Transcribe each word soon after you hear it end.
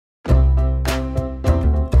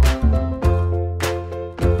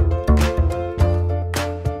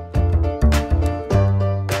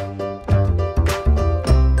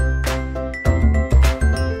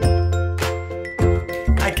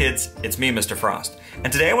kids, it's me, Mr. Frost,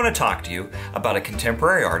 and today I want to talk to you about a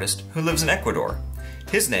contemporary artist who lives in Ecuador.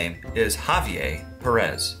 His name is Javier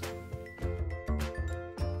Perez.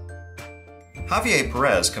 Javier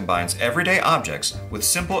Perez combines everyday objects with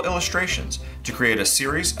simple illustrations to create a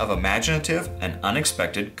series of imaginative and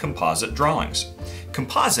unexpected composite drawings.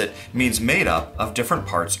 Composite means made up of different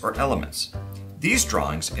parts or elements. These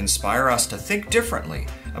drawings inspire us to think differently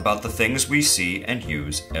about the things we see and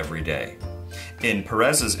use every day. In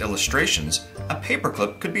Perez's illustrations, a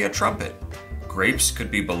paperclip could be a trumpet, grapes could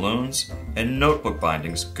be balloons, and notebook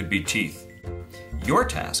bindings could be teeth. Your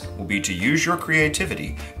task will be to use your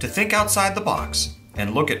creativity to think outside the box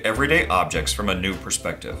and look at everyday objects from a new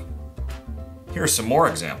perspective. Here are some more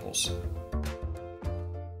examples.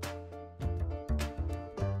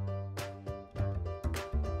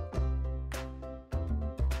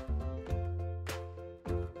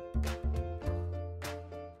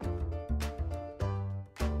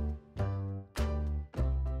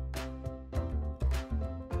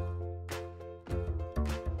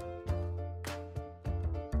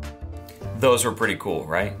 Those were pretty cool,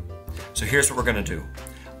 right? So here's what we're gonna do.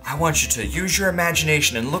 I want you to use your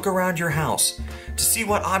imagination and look around your house to see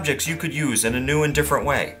what objects you could use in a new and different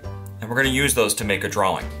way. And we're gonna use those to make a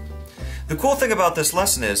drawing. The cool thing about this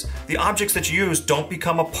lesson is the objects that you use don't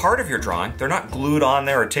become a part of your drawing. They're not glued on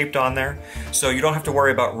there or taped on there, so you don't have to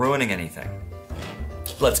worry about ruining anything.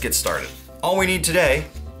 Let's get started. All we need today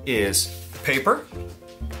is paper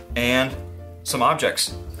and some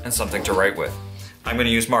objects and something to write with. I'm going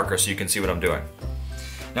to use marker so you can see what I'm doing.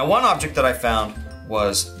 Now, one object that I found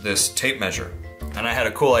was this tape measure. And I had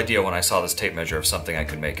a cool idea when I saw this tape measure of something I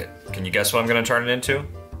could make it. Can you guess what I'm going to turn it into?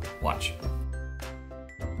 Watch.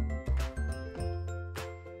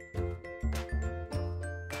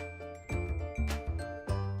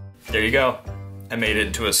 There you go. I made it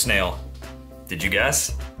into a snail. Did you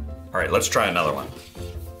guess? All right, let's try another one.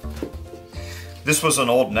 This was an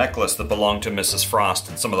old necklace that belonged to Mrs. Frost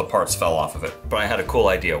and some of the parts fell off of it, but I had a cool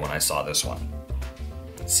idea when I saw this one.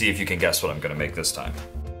 See if you can guess what I'm gonna make this time.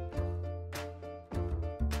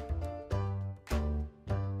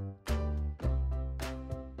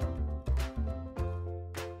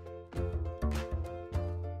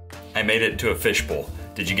 I made it into a fishbowl.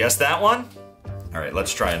 Did you guess that one? All right,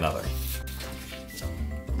 let's try another.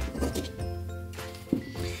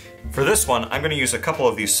 For this one, I'm going to use a couple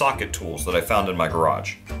of these socket tools that I found in my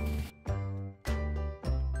garage.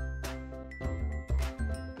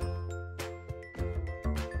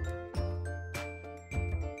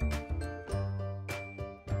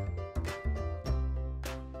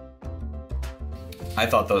 I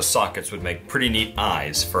thought those sockets would make pretty neat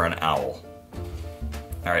eyes for an owl.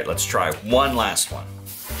 All right, let's try one last one.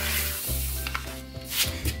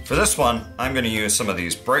 For this one, I'm going to use some of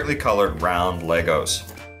these brightly colored round Legos.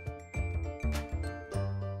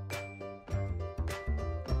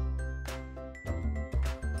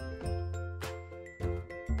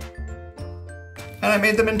 And I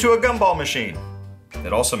made them into a gumball machine.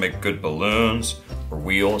 They'd also make good balloons or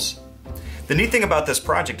wheels. The neat thing about this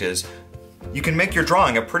project is you can make your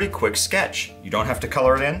drawing a pretty quick sketch. You don't have to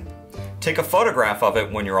color it in. Take a photograph of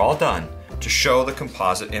it when you're all done to show the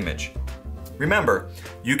composite image. Remember,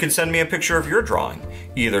 you can send me a picture of your drawing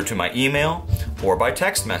either to my email or by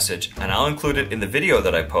text message, and I'll include it in the video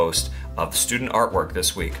that I post of the student artwork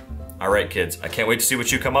this week. All right, kids, I can't wait to see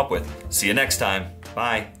what you come up with. See you next time.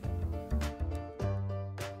 Bye.